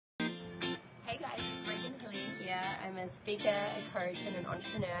Hillyer. I'm a speaker, a coach, and an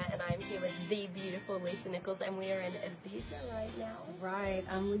entrepreneur, and I'm here with the beautiful Lisa Nichols, and we are in Ibiza right now. Right.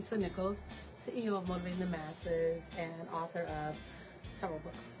 I'm Lisa Nichols, CEO of Motivating the Masses and author of several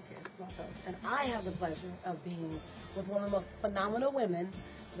books. Who cares about those? And I have the pleasure of being with one of the most phenomenal women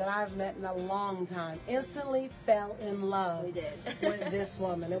that I've met in a long time. Instantly fell in love We did. with this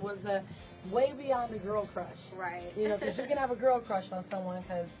woman. It was way beyond a girl crush. Right. You know, because you can have a girl crush on someone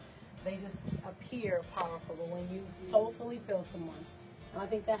because they just appear powerful. But when you soulfully feel someone, and I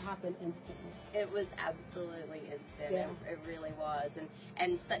think that happened instantly. It was absolutely instant. Yeah. It really was.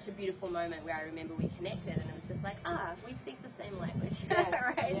 And such a beautiful moment where I remember we connected and it was just like, we speak the same language. Yes,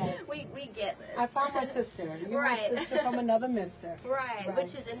 right? yes. We get this. I found my sister. You're Right. my sister from another mister. Right. Right.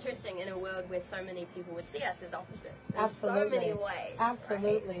 Which is interesting in a world where so many people would see us as opposites in Absolutely. so many ways.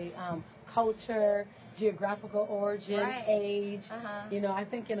 Absolutely. Culture, geographical origin, Right. age. Uh-huh. You know, I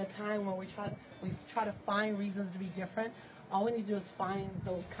think in a time when we try to find reasons to be different, all we need to do is find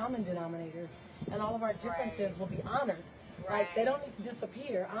those common denominators, and all of our differences will be honored. Like, they don't need to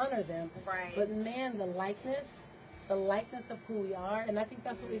disappear. Honor them. Right. But man, the likeness of who we are, and I think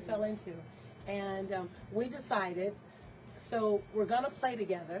that's what we fell into. And we decided, so we're gonna play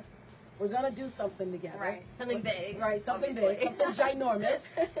together. We're gonna do something together. Right. Something big. Right. Something obviously. big. Something ginormous.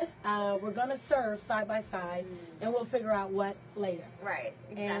 We're gonna serve side by side, and we'll figure out what later. Right.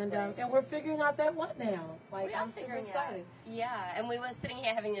 Exactly. And we're figuring out that what now. Like, we are I'm super figuring it excited. out. Yeah, and we were sitting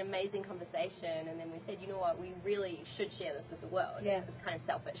here having an amazing conversation, and then we said, you know what, we really should share this with the world. Yes. It's kind of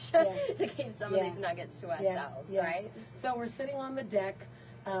selfish Yes. to keep some Yes. of these nuggets to Yes, ourselves, yes. right? So we're sitting on the deck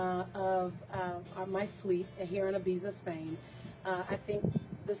of my suite here in Ibiza, Spain. I think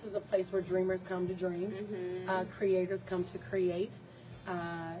this is a place where dreamers come to dream, creators come to create.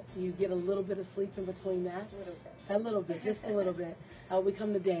 You get a little bit of sleep in between that. A little bit, just a little bit. We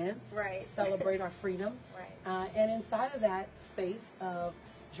come to dance, Right. celebrate our freedom. Right. And inside of that space of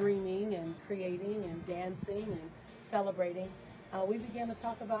dreaming and creating and dancing and celebrating, we began to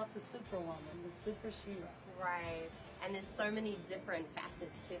talk about the superwoman, the super shero. Right. And there's so many different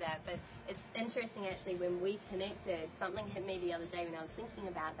facets to that, but it's interesting actually when we connected, something hit me the other day when I was thinking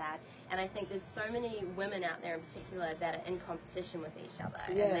about that, and I think there's so many women out there in particular that are in competition with each other,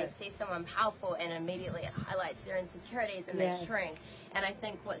 and they Yes. see someone powerful and immediately it highlights their insecurities and Yes. they shrink. And I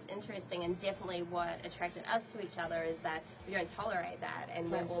think what's interesting and definitely what attracted us to each other is that we don't tolerate that,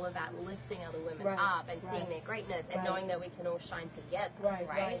 and Right. we're all about lifting other women Right. up and seeing Right. their greatness and Right. knowing that we can all shine together,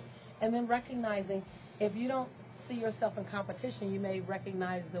 Right. And then recognizing, if you don't see yourself in competition, you may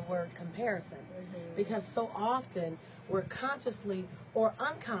recognize the word comparison. Because so often we're consciously or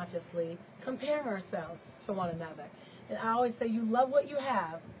unconsciously comparing ourselves to one another. And I always say, you love what you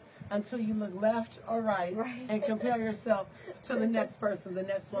have until you look left or right. And compare yourself to the next person, the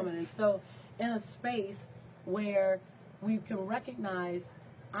next woman. And so in a space where we can recognize,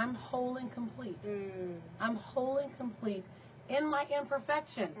 I'm whole and complete. I'm whole and complete in my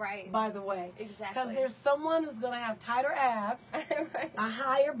imperfection, Right. by the way. Exactly. Because there's someone who's going to have tighter abs, Right. a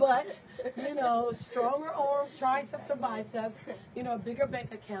higher butt, stronger arms, triceps or biceps, a bigger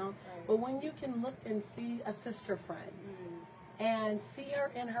bank account. Right. But when you can look and see a sister friend and see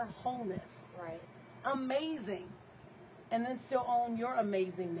her in her wholeness, Right. amazing, and then still own your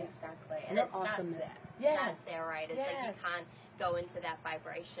amazingness. Exactly. And your it starts awesomeness. there. Yes. Starts there, right? It's like Yes. you can't go into that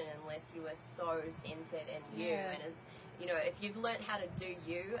vibration unless you are so centered in you. Yes. And as if you've learned how to do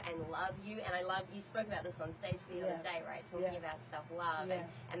you and love you, and you spoke about this on stage the other Yes. day, right? Talking Yes. about self-love Yes.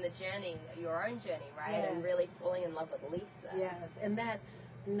 and the journey, your own journey, right? Yes. And really falling in love with Lisa. Yes, and that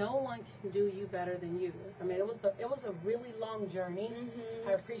no one can do you better than you. I mean, it was a really long journey.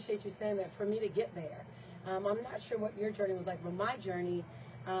 I appreciate you saying that for me to get there. I'm not sure what your journey was like, but my journey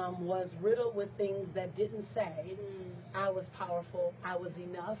was riddled with things that didn't say I was powerful, I was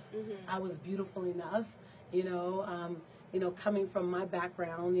enough, I was beautiful enough. Coming from my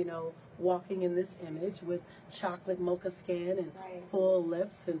background, walking in this image with chocolate mocha skin and Right. full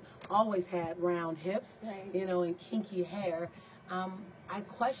lips and always had round hips, Right. and kinky hair. I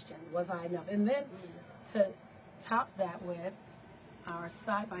questioned, was I enough? And then to top that with, or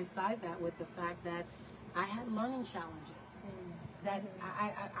side by side that with the fact that I had learning challenges, that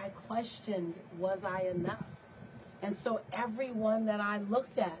I questioned, was I enough? And so everyone that I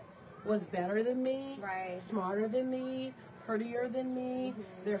looked at was better than me, Right. smarter than me, prettier than me.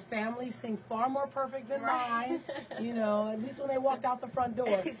 Their families seemed far more perfect than Right. mine. At least when they walked out the front door,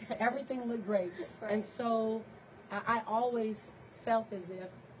 Exactly. everything looked great. Right. And so I always felt as if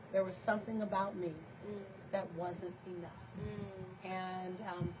there was something about me that wasn't enough. And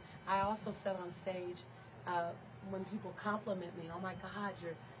I also said on stage, when people compliment me, oh my God,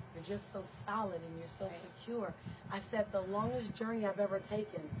 you're just so solid and you're so secure. I said the longest journey I've ever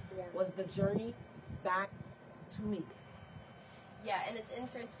taken was the journey back to me. Yeah, and it's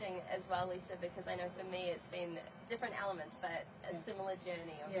interesting as well, Lisa, because I know for me it's been different elements, but a similar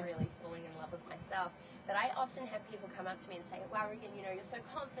journey of really falling in love with myself. But I often have people come up to me and say, wow, Regan, you know, you're so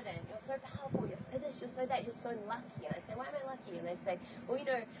confident, you're so powerful, you're so this, you're so that, you're so lucky. And I say, why am I lucky? And they say, well, you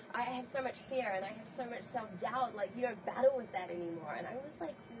know, I have so much fear and I have so much self-doubt, like you don't battle with that anymore. And I was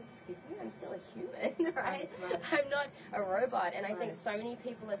like, excuse me, I'm still a human, right? I'm not a robot. And I think so many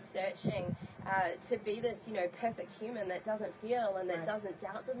people are searching to be this, you know, perfect human that doesn't feel and that doesn't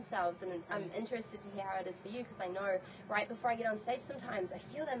doubt themselves. And I'm interested to hear how it is for you, because I know right before I get on stage sometimes I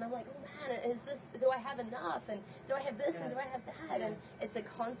feel that and I'm like, oh man, do I have enough? And do I have this and do I have that? And it's a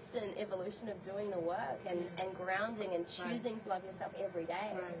constant evolution of doing the work and grounding and choosing to love yourself every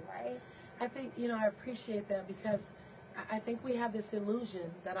day, right? I think, you know, I appreciate that, because I think we have this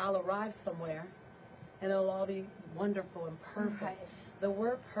illusion that I'll arrive somewhere and it'll all be wonderful and perfect. The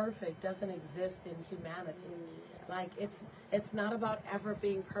word perfect doesn't exist in humanity. Like it's not about ever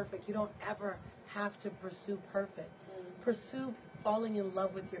being perfect. You don't ever have to pursue perfect. Pursue falling in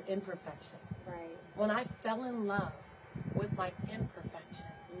love with your imperfection. Right. When I fell in love with my imperfection,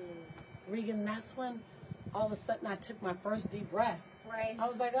 Regan, that's when all of a sudden I took my first deep breath. Right. I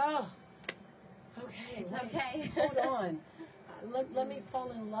was like, oh, okay. It's okay. Hold on. Let me fall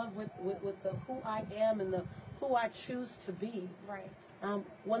in love with the who I am and the who I choose to be. Right.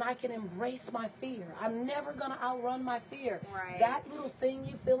 When I can embrace my fear. I'm never going to outrun my fear. Right. That little thing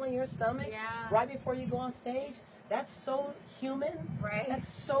you feel in your stomach right before you go on stage, that's so human. Right. That's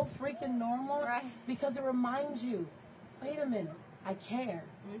so freaking normal. Right. Because it reminds you, wait a minute, I care.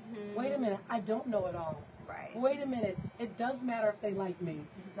 Wait a minute, I don't know it all. Right. Wait a minute, it does matter if they like me.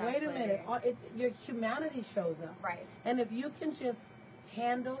 Exactly. Wait a minute, your humanity shows up. Right. And if you can just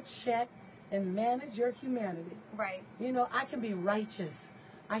handle, check, and manage your humanity. Right. You know, I can be righteous.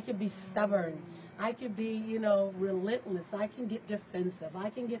 I can be stubborn. I can be, you know, relentless. I can get defensive. I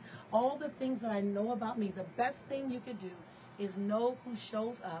can get all the things that I know about me. The best thing you could do is know who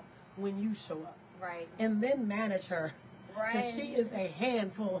shows up when you show up. Right. And then manage her. Right. Because she is a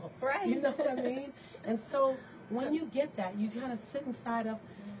handful. Right. You know what I mean? And so when you get that, you kind of sit inside of,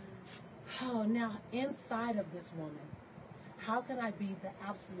 oh, now inside of this woman, how can I be the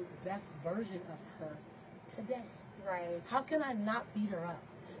absolute best version of her today? Right. How can I not beat her up?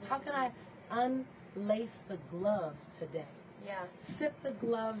 How can I unlace the gloves today? Yeah. Sit the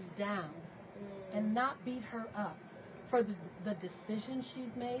gloves down and not beat her up for the decisions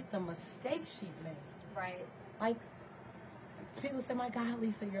she's made, the mistakes she's made. Right. Like, people say, my God,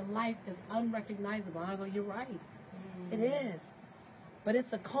 Lisa, your life is unrecognizable. I go, you're right. It is. But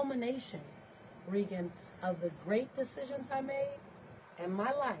it's a culmination, Regan, of the great decisions I made, and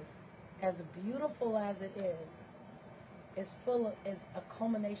my life, as beautiful as it is a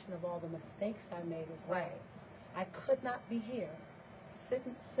culmination of all the mistakes I made as well. Right. I could not be here,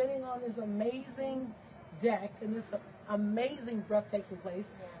 sitting on this amazing deck in this amazing, breathtaking place,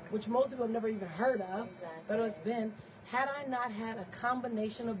 which most people have never even heard of, but it's been, had I not had a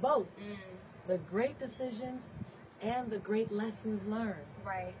combination of both, the great decisions and the great lessons learned.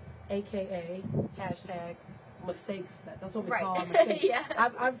 Right. AKA hashtag mistakes. That's what we Right. call mistakes. Yeah.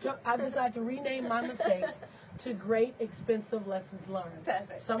 I've decided to rename my mistakes to great expensive lessons learned.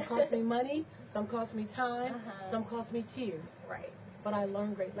 Perfect. Some cost me money, some cost me time, some cost me tears. Right. But I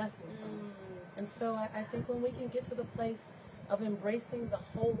learned great lessons from them. And so I think when we can get to the place of embracing the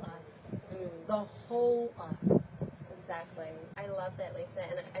whole us, the whole us. Exactly. I love that, Lisa,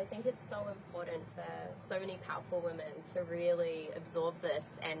 and I think it's so important for so many powerful women to really absorb this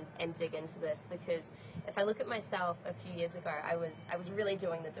and dig into this, because if I look at myself a few years ago, I was really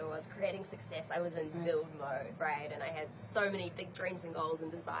doing the do. I was creating success. I was in build mode, right? And I had so many big dreams and goals and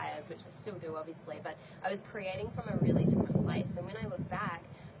desires, which I still do, obviously, but I was creating from a really different place. And when I look back,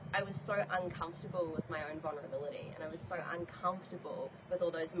 I was so uncomfortable with my own vulnerability, and I was so uncomfortable with all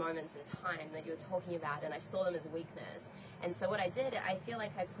those moments in time that you were talking about, and I saw them as weakness. And so what I did, I feel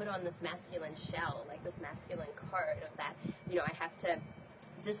like I put on this masculine shell, like this masculine code of that, you know, I have to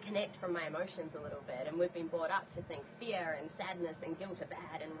disconnect from my emotions a little bit, and we've been brought up to think fear and sadness and guilt are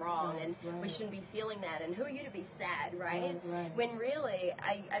bad and wrong, and we shouldn't be feeling that, and who are you to be sad, right? When really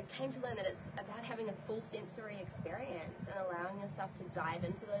I came to learn that it's about having a full sensory experience and allowing yourself to dive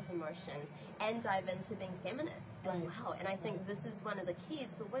into those emotions and dive into being feminine. as well. And I think this is one of the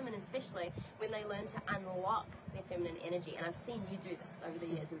keys for women, especially when they learn to unlock their feminine energy. And I've seen you do this over the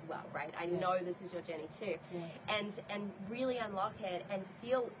years as well, right? I know this is your journey too. And really unlock it and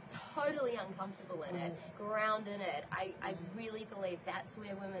feel totally uncomfortable in it, ground in it. I really believe that's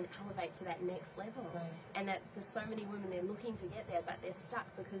where women elevate to that next level. And that for so many women, they're looking to get there, but they're stuck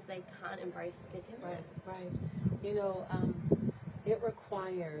because they can't embrace their feminine. Right. You know, it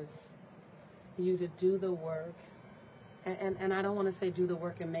requires you to do the work, and I don't want to say do the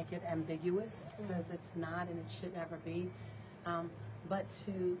work and make it ambiguous, because it's not and it should never be, but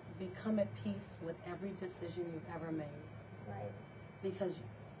to become at peace with every decision you've ever made. Right. Because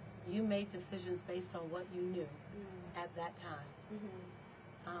you made decisions based on what you knew at that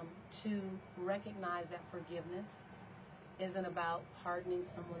time. To recognize that forgiveness isn't about pardoning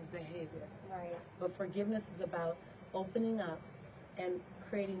someone's behavior. Right. But forgiveness is about opening up and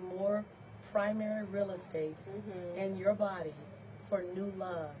creating more primary real estate in your body for new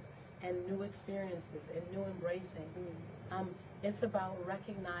love and new experiences and new embracing. It's about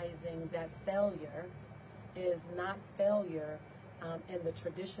recognizing that failure is not failure in the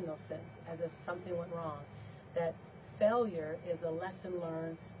traditional sense, as if something went wrong. That failure is a lesson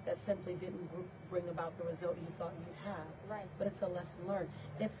learned that simply didn't bring about the result you thought you'd have. Right. But it's a lesson learned.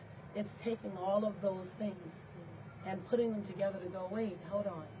 It's taking all of those things and putting them together to go, wait, hold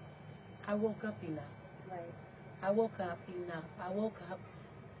on. I woke up enough. Right. I woke up enough. I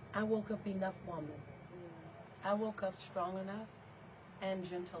woke up enough woman. I woke up strong enough and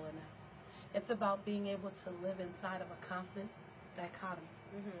gentle enough. It's about being able to live inside of a constant dichotomy.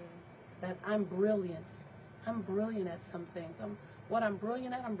 That I'm brilliant. I'm brilliant at some things. What I'm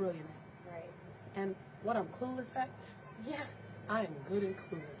brilliant at, I'm brilliant at. Right. And what I'm clueless at, yeah, I am good and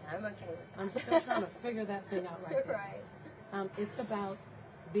clueless. I'm okay with that. I'm still trying to figure that thing out right now. Right. It's about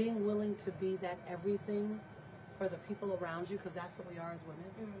being willing to be that everything for the people around you, because that's what we are as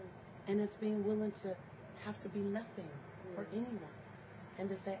women. And it's being willing to have to be nothing for anyone, and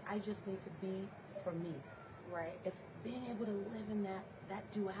to say, I just need to be for me. Right. It's being able to live in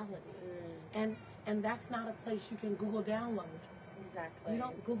that duality. And that's not a place you can Google download. Exactly. You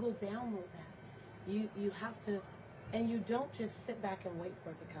don't Google download that. You have to, and you don't just sit back and wait for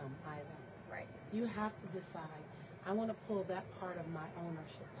it to come either. Right. You have to decide, I want to pull that part of my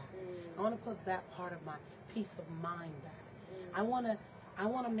ownership back. I want to put that part of my peace of mind back. I want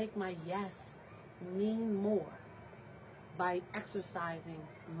to make my yes mean more by exercising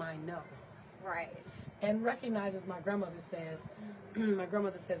my no. Right. And recognize, as my grandmother says,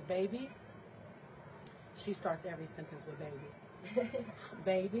 baby. She starts every sentence with baby.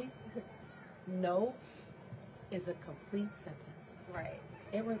 Baby, no is a complete sentence. Right.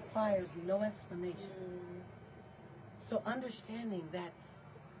 It requires no explanation. So understanding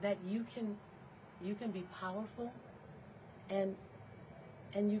that you can be powerful and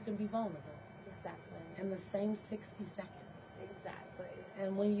you can be vulnerable. Exactly. In the same 60 seconds. Exactly.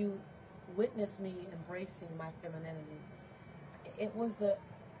 And when you witness me embracing my femininity, it was the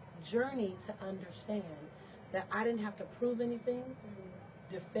journey to understand that I didn't have to prove anything,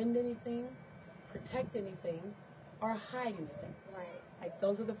 defend anything, protect anything, or hide anything. Right. Like,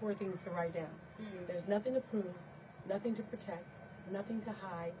 those are the 4 things to write down. There's nothing to prove, nothing to protect, nothing to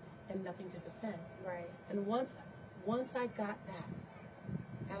hide, and nothing to defend. Right. And once I got that,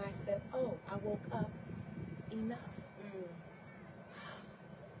 and I said, oh, I woke up enough.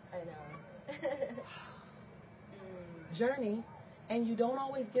 I know. Journey, and you don't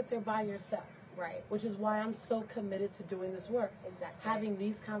always get there by yourself. Right. Which is why I'm so committed to doing this work. Exactly. Having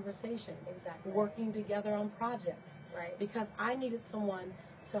these conversations. Exactly. Working together on projects. Right. Because I needed someone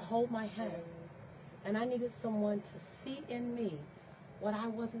to hold my hand. And I needed someone to see in me what I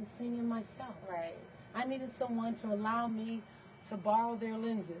wasn't seeing in myself. Right. I needed someone to allow me to borrow their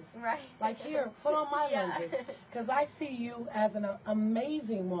lenses. Right. Like, here, put on my lenses. Because I see you as an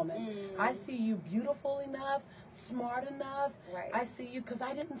amazing woman. I see you beautiful enough, smart enough. Right. I see you, because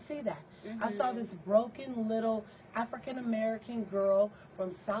I didn't see that. I saw this broken little African-American girl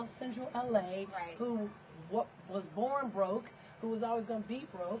from South Central LA who was born broke, who was always going to be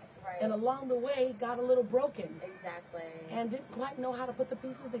broke, and along the way got a little broken. Exactly. And didn't quite know how to put the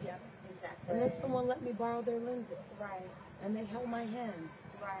pieces together. Exactly. And then someone let me borrow their lenses. Right. And they held my hand.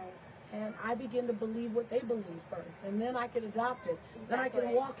 Right. And I began to believe what they believe first. And then I could adopt it. Exactly. Then I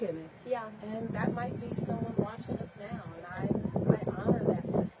could walk in it. Yeah. And that might be someone watching us now. And I honor that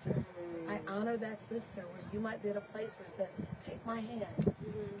sister. I honor that sister where you might be at a place where it said, take my hand.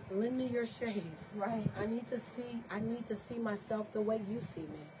 Lend me your shades. Right. I need to see myself the way you see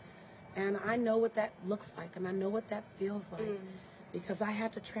me. And I know what that looks like, and I know what that feels like. Because I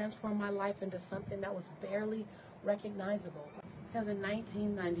had to transform my life into something that was barely recognizable. Because in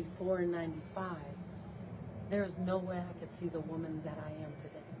 1994 and 95, there is no way I could see the woman that I am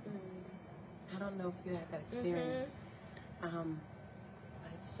today. I don't know if you had that experience,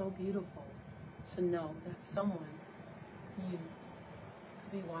 but it's so beautiful to know that someone, you,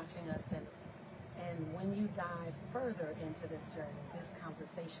 could be watching us, and when you dive further into this journey, this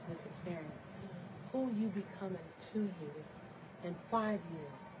conversation, this experience, who you become in 2 years, and 5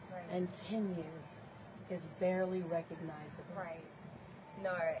 years, and 10 years is barely recognizable. Right.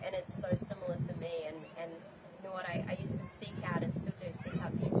 No, and it's so similar for me, and you know what, I used to seek out, and still do seek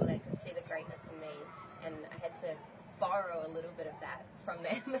out people that could see the greatness in me, and I had to borrow a little bit of that from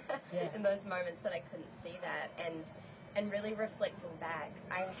them in those moments that I couldn't see that, and really reflecting back,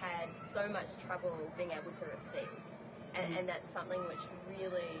 I had so much trouble being able to receive, and that's something which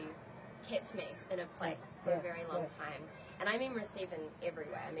really kept me in a place for a very long time. And I mean receive in every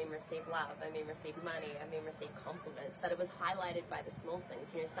way. I mean receive love, I mean receive money, I mean receive compliments, but it was highlighted by the small things.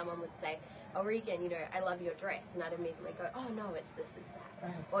 You know, someone would say, oh, Regan, you know, I love your dress, and I'd immediately go, oh no, it's this, it's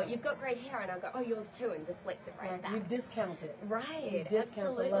that. Or you've got great hair, and I'd go, oh, yours too, and deflect it back. You discount it. Right,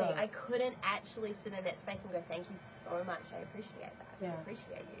 absolutely. I couldn't actually sit in that space and go, thank you so much, I appreciate that. I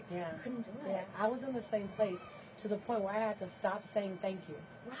appreciate you. I couldn't do it. I was in the same place, to the point where I had to stop saying thank you.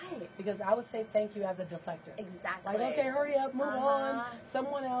 Right. Because I would say thank you as a deflector. Exactly. Like, okay, hurry up, move on,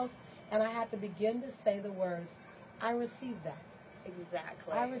 someone else. And I had to begin to say the words, I received that.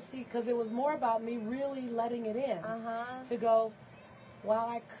 Exactly. I received, because it was more about me really letting it in. To go, while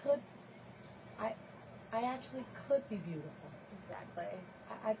I could, I actually could be beautiful. Exactly.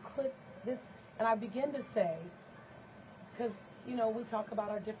 I could, this, and I begin to say, because, you know, we talk about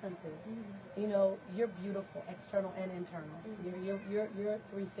our differences. You know, you're beautiful, external and internal. You're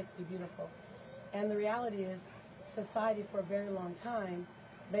 360 beautiful. And the reality is, society for a very long time,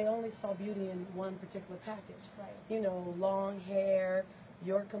 they only saw beauty in one particular package. You know, long hair,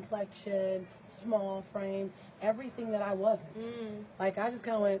 your complexion, small frame, everything that I wasn't. Like, I just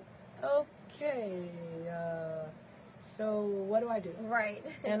kind of went, okay, so what do I do? Right.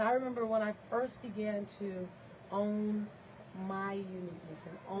 And I remember when I first began to own my uniqueness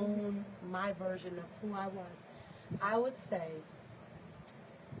and own my version of who I was, I would say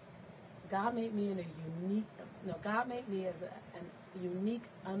God made me in a unique, God made me as a unique,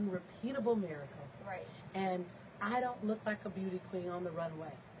 unrepeatable miracle. Right. And I don't look like a beauty queen on the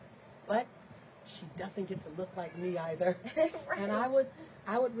runway, but she doesn't get to look like me either. And I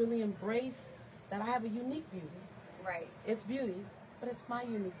would really embrace that I have a unique beauty. Right. It's beauty, but it's my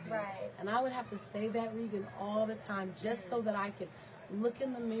unique beauty. Right. And I would have to say that, Regan, all the time, just so that I could look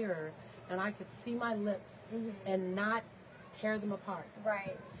in the mirror and I could see my lips and not tear them apart.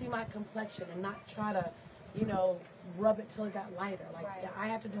 Right. See my complexion and not try to, you know, rub it till it got lighter. Like, I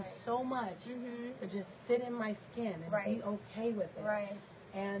had to do so much to just sit in my skin and be okay with it. Right.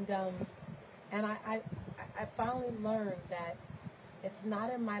 And I finally learned that it's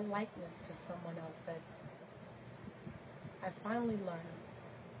not in my likeness to someone else. That I finally learned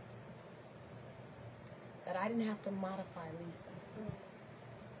that I didn't have to modify Lisa.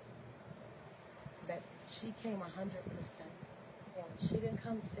 That she came 100%. She didn't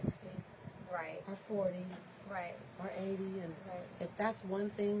come 60. Right. Or 40. Right. Or 80. And if that's one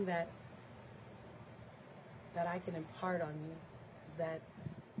thing that I can impart on you, is that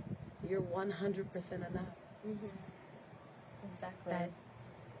you're 100% enough. Exactly. That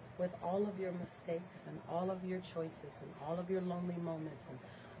with all of your mistakes and all of your choices and all of your lonely moments and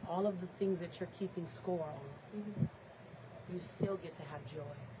all of the things that you're keeping score on, you still get to have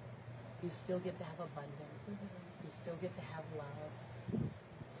joy. You still get to have abundance. You still get to have love. You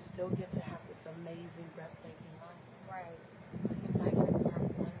still get to have this amazing, breathtaking life. Right. If I can impart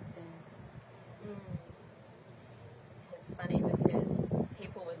one thing. It's funny because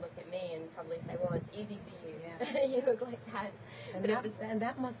people would look at me and probably say, well, it's easy for you. You look like that. And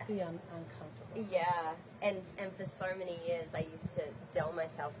that must be uncomfortable. Yeah. And for so many years, I used to dull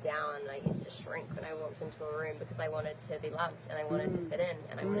myself down. And I used to shrink when I walked into a room because I wanted to be loved and I wanted to fit in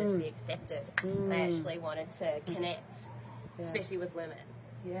and I wanted to be accepted. And I actually wanted to connect, especially with women.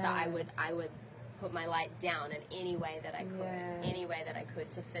 So I would put my light down in any way that I could, any way that I could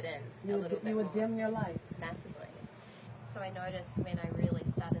to fit in a little bit more. You would dim your light. Massively. So I noticed when I really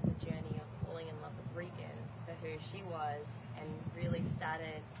started the journey of falling in love with Regan for who she was and really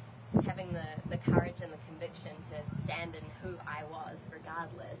started having the courage and the conviction to stand in who I was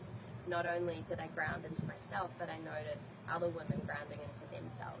regardless, not only did I ground into myself, but I noticed other women grounding into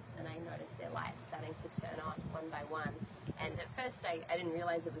themselves, and I noticed their lights starting to turn on one by one, And at first I didn't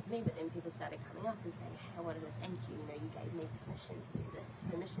realize it was me, but then people started coming up and saying, hey, I wanted to thank you. You know, you gave me permission to do this,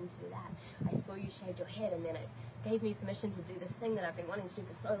 permission to do that. I saw you shaved your head, and then it gave me permission to do this thing that I've been wanting to do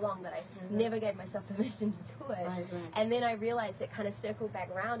for so long, but I never gave myself permission to do it. Right. And then I realized it kind of circled back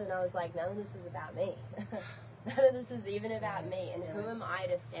around, and I was like, none of this is about me. None of this is even about me, and who am I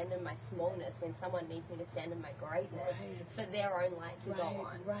to stand in my smallness when someone needs me to stand in my greatness for their own light to go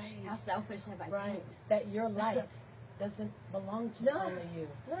on? How selfish have I been? That your light doesn't belong to only you.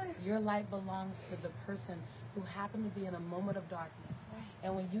 Your light belongs to the person who happened to be in a moment of darkness.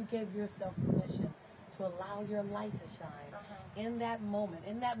 And when you give yourself permission to allow your light to shine, in that moment,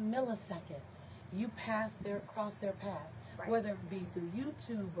 in that millisecond, you cross their path. Whether it be through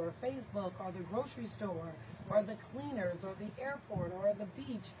YouTube or Facebook or the grocery store or the cleaners or the airport or the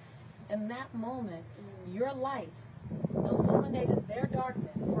beach. In that moment, your light illuminated their darkness.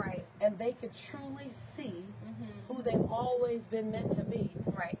 And they could truly see who they've always been meant to be.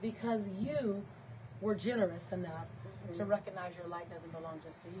 Because you were generous enough to recognize your light doesn't belong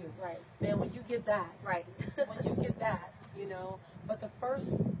just to you. And when you get that, when you get that, you know, but the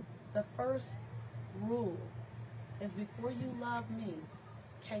first rule is before you love me,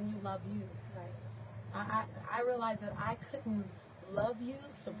 can you love you? I realized that I couldn't love you,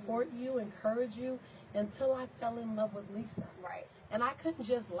 support you, encourage you until I fell in love with Lisa. And I couldn't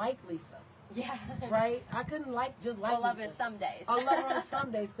just like Lisa. I couldn't just like I'll love Lisa. her some days. I'll love her on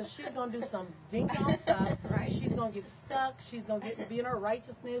some days because she's going to do some ding-dong stuff. She's going to get stuck. She's going to be in her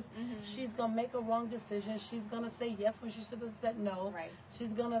righteousness. She's going to make a wrong decision. She's going to say yes when she should have said no.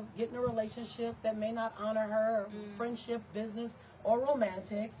 She's going to get in a relationship that may not honor her, friendship, business, or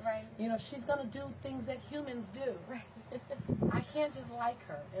romantic. You know, she's going to do things that humans do. I can't just like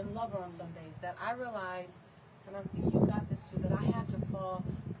her and love her on some days. That I realized, and I think you got this too, that I had to fall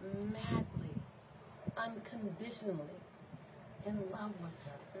madly, unconditionally in love with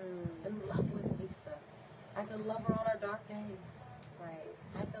her, in love with Lisa. I had to love her on her dark days.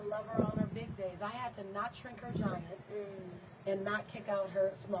 I had to love her on her big days. I had to not shrink her giant and not kick out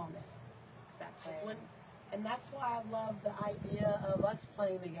her smallness. And that's why I love the idea of us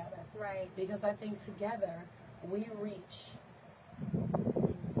playing together. Because I think together we reach,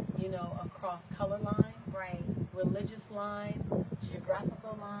 you know, across color lines, religious lines,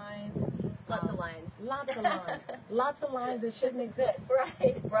 geographical lines. Lots of lines. Lots of lines. Lots of lines that shouldn't exist.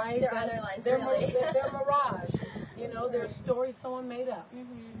 They're underlines, they're mirage. You know, they're stories someone made up.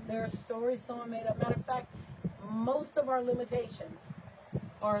 There are stories someone made up. Matter of fact, most of our limitations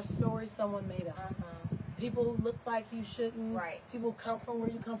are stories someone made up. People who look like you shouldn't. People come from where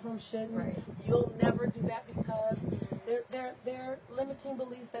you come from shouldn't. You'll never do that because they're limiting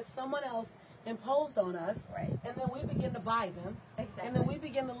beliefs that someone else imposed on us, and then we begin to buy them, and then we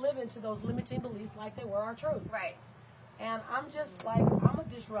begin to live into those limiting beliefs like they were our truth. And I'm just like, I'm a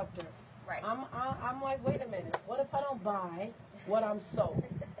disruptor. I'm like, wait a minute, what if I don't buy what I'm sold?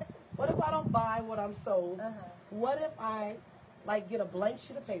 What if I don't buy what I'm sold? What if I like get a blank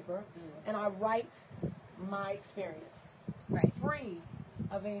sheet of paper and I write my experience free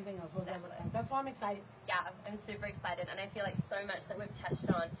of anything else? That's why I'm excited. Yeah, I'm super excited, and I feel like so much that we've touched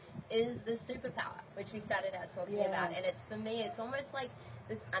on is the superpower, which we started out talking about. And it's, for me, it's almost like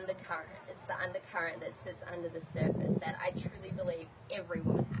this undercurrent. It's the undercurrent that sits under the surface that I truly believe every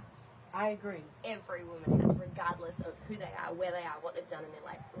woman has. I agree. Every woman has, regardless of who they are, where they are, what they've done in their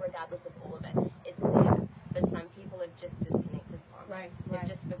life, regardless of all of it. It's there. But some people have just disconnected from it. They've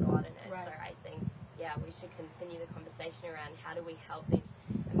just forgotten it. So I think, yeah, we should continue the conversation around how do we help these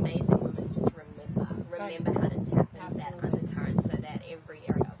amazing women just remember how to tap into that undercurrent so that every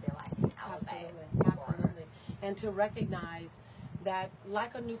area of their life can elevate. Absolutely. And to recognize that,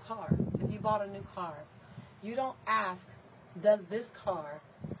 like a new car, if you bought a new car, you don't ask, does this car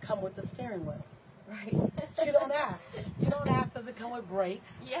come with the steering wheel? You don't ask. You don't ask, does it come with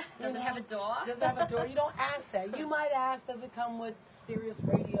brakes? Does it have a door? Does it have a door? You don't ask that. You might ask, does it come with Sirius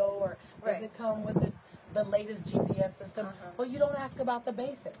radio, or does it come with the latest GPS system? But you don't ask about the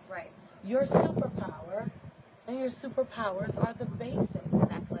basics. Your superpower and your superpowers are the basics.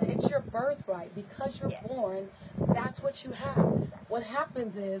 It's your birthright. Because you're born, that's what you have. What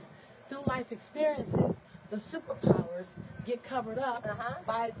happens is, through life experiences, the superpowers get covered up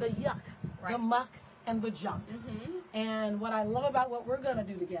by the yuck, the muck, and the junk. And what I love about what we're going to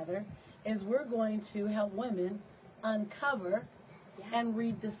do together is we're going to help women uncover and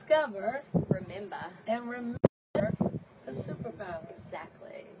rediscover, remember the superpower.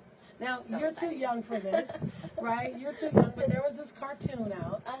 Now, you're too young for this, right? You're too young, but there was this cartoon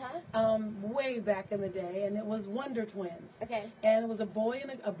out way back in the day, and it was Wonder Twins. And it was a boy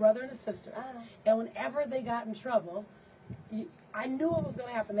and a brother and a sister. And whenever they got in trouble, I knew it was going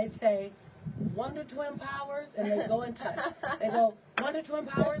to happen. They'd say, Wonder Twin Powers, and they go in touch. They go, Wonder Twin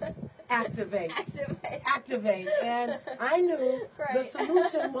Powers, activate. Activate. And I knew the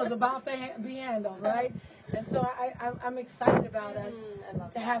solution was about to be handled, right? And so I'm excited about us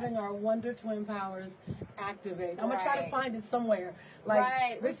having our Wonder Twin Powers activate. I'm going to try to find it somewhere.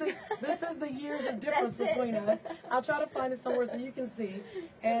 Like, this is the years of difference between us. I'll try to find it somewhere so you can see.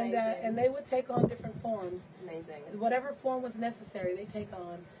 And they would take on different forms. Amazing. Whatever form was necessary, they take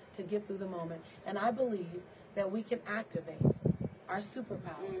on to get through the moment. And I believe that we can activate our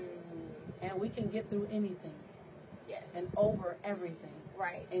superpowers. And we can get through anything. Yes. And over everything.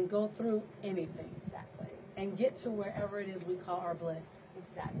 Right. And go through anything. Exactly. And get to wherever it is we call our bliss.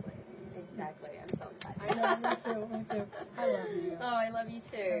 Exactly. Exactly. I'm so excited. I know, me too, me too. I love you. Oh, I love you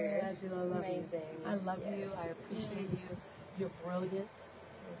too. I do, I love Amazing. you. I love you. I appreciate you. You're brilliant.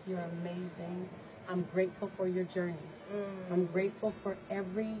 You're amazing. I'm grateful for your journey. I'm grateful for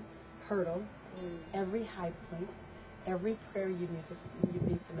every hurdle, every high point, every prayer you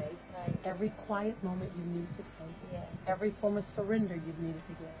need to make, every quiet moment you need to take, every form of surrender you've needed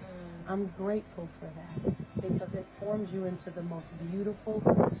to give. I'm grateful for that because it forms you into the most beautiful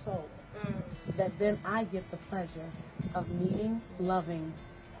soul that then I get the pleasure of meeting, loving,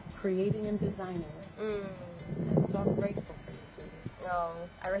 creating, and designing. And so I'm grateful for you, sweetie. Oh,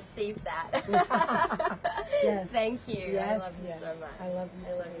 I received that. Yes. Thank you. Yes, I love you so much. I love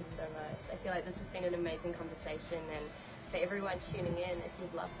you. I love you so much. I feel like this has been an amazing conversation, and for everyone tuning in, if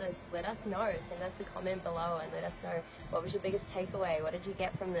you've loved this, let us know. Send us a comment below and let us know what was your biggest takeaway. What did you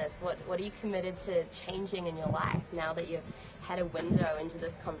get from this? What are you committed to changing in your life now that you've had a window into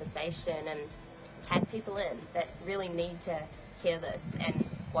this conversation? And tag people in that really need to hear this and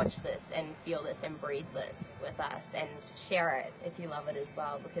watch this and feel this and breathe this with us, and share it if you love it as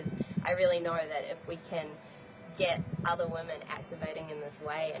well, because I really know that if we can get other women activating in this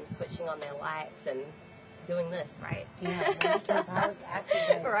way and switching on their lights and doing this, right? Yeah, powers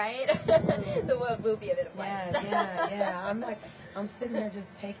activate. Right? The world will be a better place. Yeah. I'm sitting here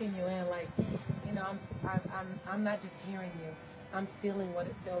just taking you in, like, you know, I'm not just hearing you. I'm feeling what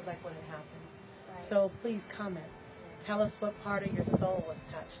it feels like when it happens. Right. So please comment. Tell us what part of your soul was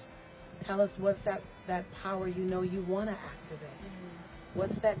touched. Tell us what's that power you know you want to activate.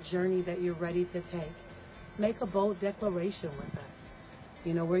 What's that journey that you're ready to take? Make a bold declaration with us.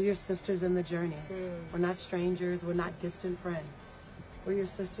 You know, we're your sisters in the journey. We're not strangers. We're not distant friends. We're your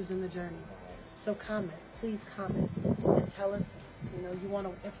sisters in the journey. So comment. Please comment and tell us, you know, if you want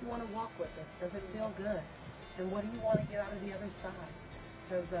to walk with us. Does it feel good? And what do you want to get out of the other side?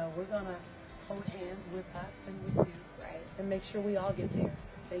 Because we're going to hold hands with us and with you. Right. And make sure we all get there.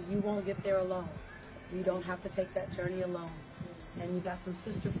 That you won't get there alone. You don't have to take that journey alone. And you got some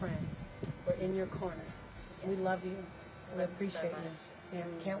sister friends. We're in your corner. We love you. We appreciate you. Yeah,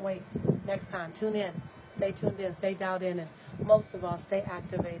 can't wait. Next time, tune in. Stay tuned in. Stay dialed in. And most of all, stay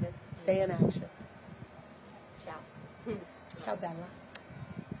activated. Stay in action. Ciao. Ciao, Bella.